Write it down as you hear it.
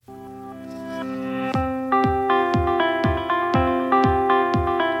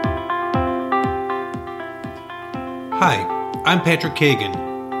Hi, I'm Patrick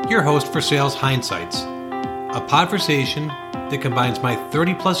Kagan, your host for Sales Hindsights, a podversation that combines my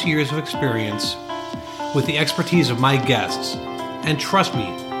 30 plus years of experience with the expertise of my guests. And trust me,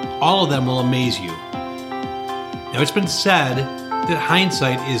 all of them will amaze you. Now, it's been said that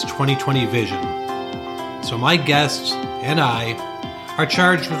hindsight is 20/20 vision. So my guests and I are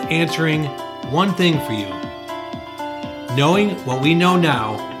charged with answering one thing for you. Knowing what we know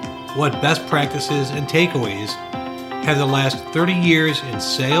now, what best practices and takeaways have the last 30 years in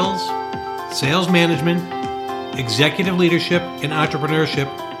sales, sales management, executive leadership, and entrepreneurship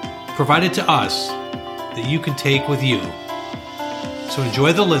provided to us that you can take with you. So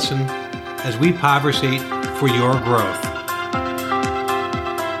enjoy the listen as we conversate for your growth.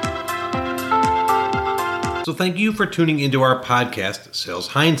 So thank you for tuning into our podcast, Sales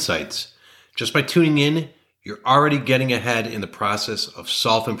Hindsights. Just by tuning in, you're already getting ahead in the process of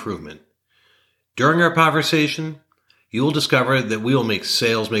self-improvement. During our conversation, you will discover that we will make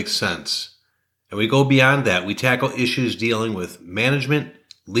sales make sense. And we go beyond that. We tackle issues dealing with management,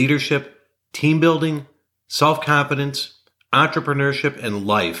 leadership, team building, self-confidence, entrepreneurship, and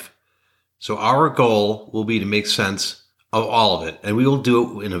life. So our goal will be to make sense of all of it. And we will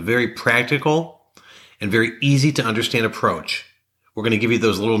do it in a very practical and very easy to understand approach. We're going to give you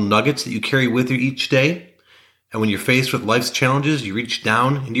those little nuggets that you carry with you each day. And when you're faced with life's challenges, you reach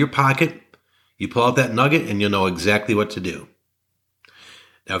down into your pocket, you pull out that nugget, and you'll know exactly what to do.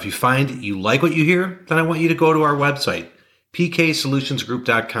 Now, if you find you like what you hear, then I want you to go to our website,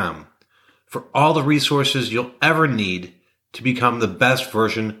 pksolutionsgroup.com, for all the resources you'll ever need to become the best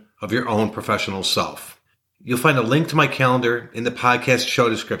version of your own professional self. You'll find a link to my calendar in the podcast show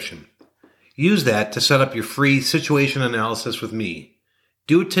description. Use that to set up your free situation analysis with me.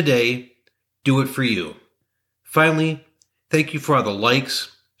 Do it today. Do it for you. Finally, thank you for all the likes,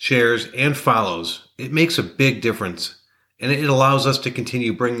 shares, and follows. It makes a big difference, and it allows us to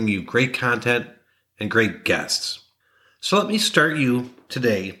continue bringing you great content and great guests. So let me start you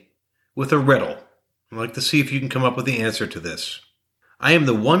today with a riddle. I'd like to see if you can come up with the answer to this. I am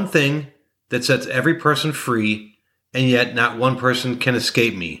the one thing that sets every person free, and yet not one person can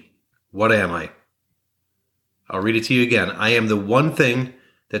escape me. What am I? I'll read it to you again. I am the one thing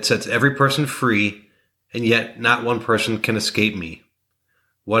that sets every person free, and yet not one person can escape me.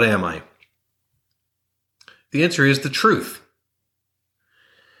 What am I? The answer is the truth.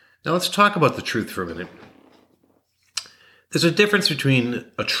 Now let's talk about the truth for a minute. There's a difference between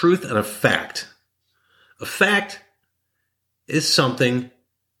a truth and a fact. A fact is something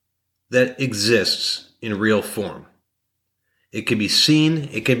that exists in real form. It can be seen,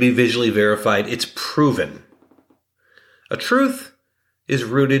 it can be visually verified, it's proven. A truth is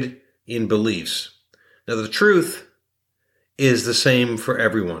rooted in beliefs. Now the truth is the same for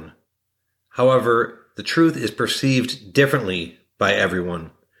everyone. However, the truth is perceived differently by everyone,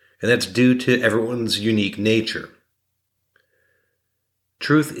 and that's due to everyone's unique nature.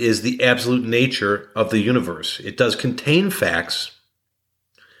 Truth is the absolute nature of the universe. It does contain facts,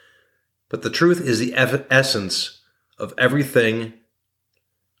 but the truth is the essence of everything,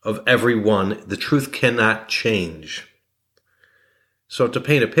 of everyone. The truth cannot change. So to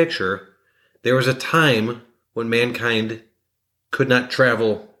paint a picture, there was a time when mankind could not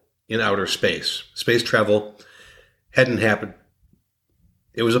travel in outer space. Space travel hadn't happened.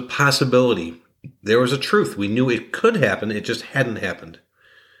 It was a possibility. There was a truth. We knew it could happen. It just hadn't happened.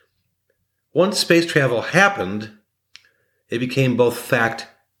 Once space travel happened, it became both fact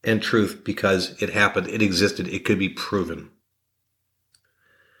and truth because it happened. It existed. It could be proven.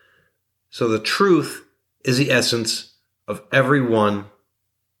 So the truth is the essence of everyone,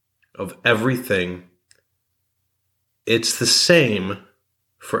 of everything. It's the same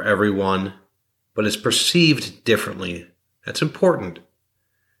for everyone, but it's perceived differently. That's important.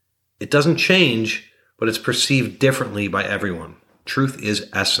 It doesn't change, but it's perceived differently by everyone. Truth is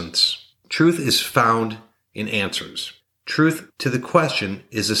essence. Truth is found in answers. Truth to the question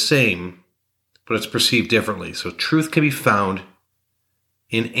is the same, but it's perceived differently. So truth can be found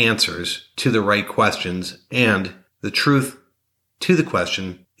in answers to the right questions, and the truth to the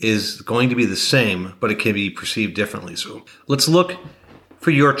question is going to be the same, but it can be perceived differently. So let's look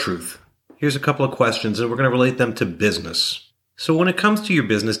for your truth. Here's a couple of questions, and we're going to relate them to business. So when it comes to your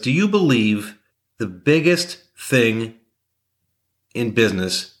business, do you believe the biggest thing in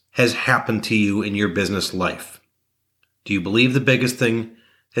business has happened to you in your business life? Do you believe the biggest thing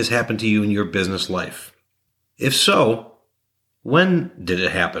has happened to you in your business life? If so, when did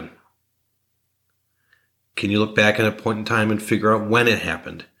it happen? Can you look back at a point in time and figure out when it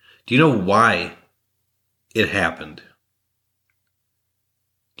happened? Do you know why it happened?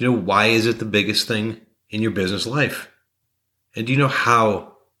 Do you know why is it the biggest thing in your business life? And do you know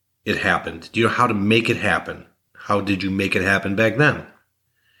how it happened? Do you know how to make it happen? How did you make it happen back then?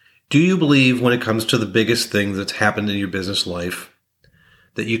 Do you believe when it comes to the biggest thing that's happened in your business life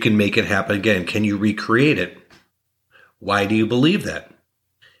that you can make it happen again? Can you recreate it? Why do you believe that?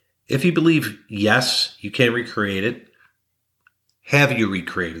 If you believe yes, you can recreate it, have you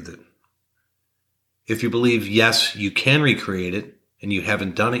recreated it? If you believe yes, you can recreate it and you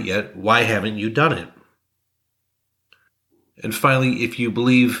haven't done it yet, why haven't you done it? And finally, if you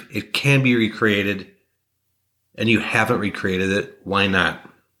believe it can be recreated and you haven't recreated it, why not?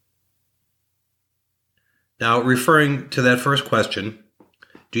 Now, referring to that first question,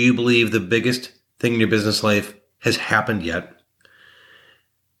 do you believe the biggest thing in your business life has happened yet?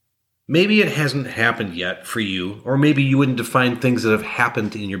 Maybe it hasn't happened yet for you, or maybe you wouldn't define things that have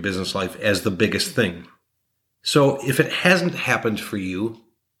happened in your business life as the biggest thing. So if it hasn't happened for you,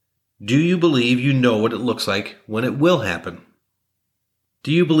 do you believe you know what it looks like when it will happen?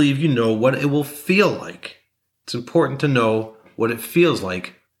 Do you believe you know what it will feel like? It's important to know what it feels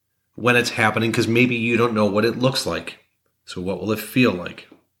like when it's happening, because maybe you don't know what it looks like. So what will it feel like?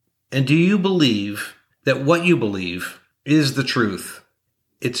 And do you believe that what you believe is the truth?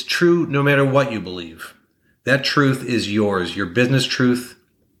 It's true no matter what you believe. That truth is yours, your business truth,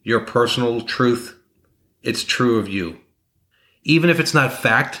 your personal truth. It's true of you. Even if it's not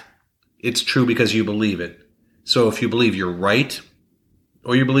fact, it's true because you believe it. So if you believe you're right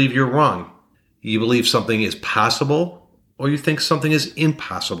or you believe you're wrong, you believe something is possible or you think something is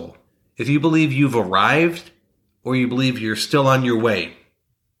impossible, if you believe you've arrived or you believe you're still on your way,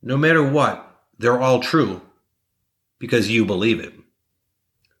 no matter what, they're all true because you believe it.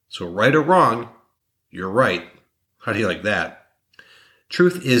 So right or wrong, you're right. How do you like that?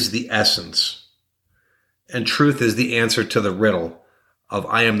 Truth is the essence. And truth is the answer to the riddle of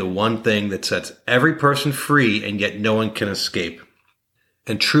I am the one thing that sets every person free and yet no one can escape.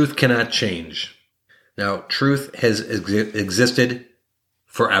 And truth cannot change. Now, truth has existed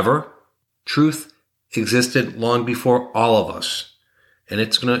forever. Truth existed long before all of us. And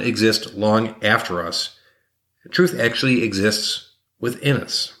it's going to exist long after us. Truth actually exists within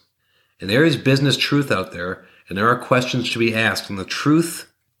us. And there is business truth out there, and there are questions to be asked, and the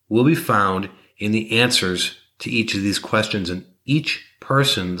truth will be found in the answers to each of these questions, and each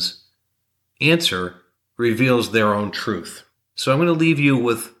person's answer reveals their own truth. So I'm going to leave you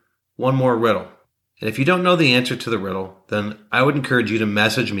with one more riddle. And if you don't know the answer to the riddle, then I would encourage you to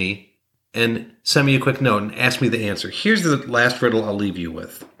message me and send me a quick note and ask me the answer. Here's the last riddle I'll leave you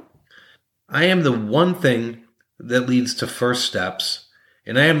with. I am the one thing that leads to first steps,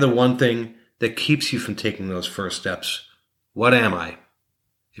 and I am the one thing that keeps you from taking those first steps. What am I?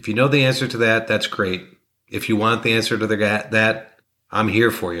 If you know the answer to that, that's great. If you want the answer to that, I'm here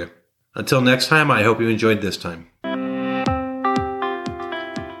for you. Until next time, I hope you enjoyed this time.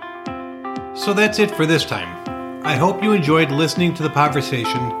 So that's it for this time. I hope you enjoyed listening to the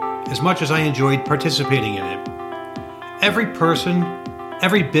conversation as much as I enjoyed participating in it. Every person,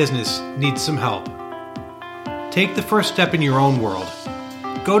 every business needs some help. Take the first step in your own world.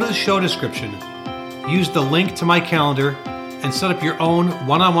 Go to the show description, use the link to my calendar, and set up your own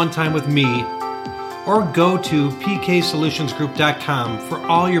one-on-one time with me, or go to pksolutionsgroup.com for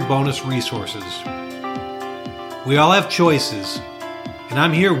all your bonus resources. We all have choices, and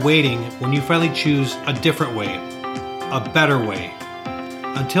I'm here waiting when you finally choose a different way, a better way.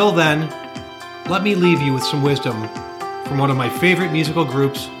 Until then, let me leave you with some wisdom from one of my favorite musical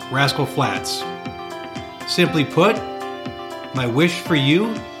groups, Rascal Flatts. Simply put, my wish for you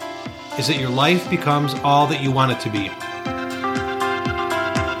is that your life becomes all that you want it to be.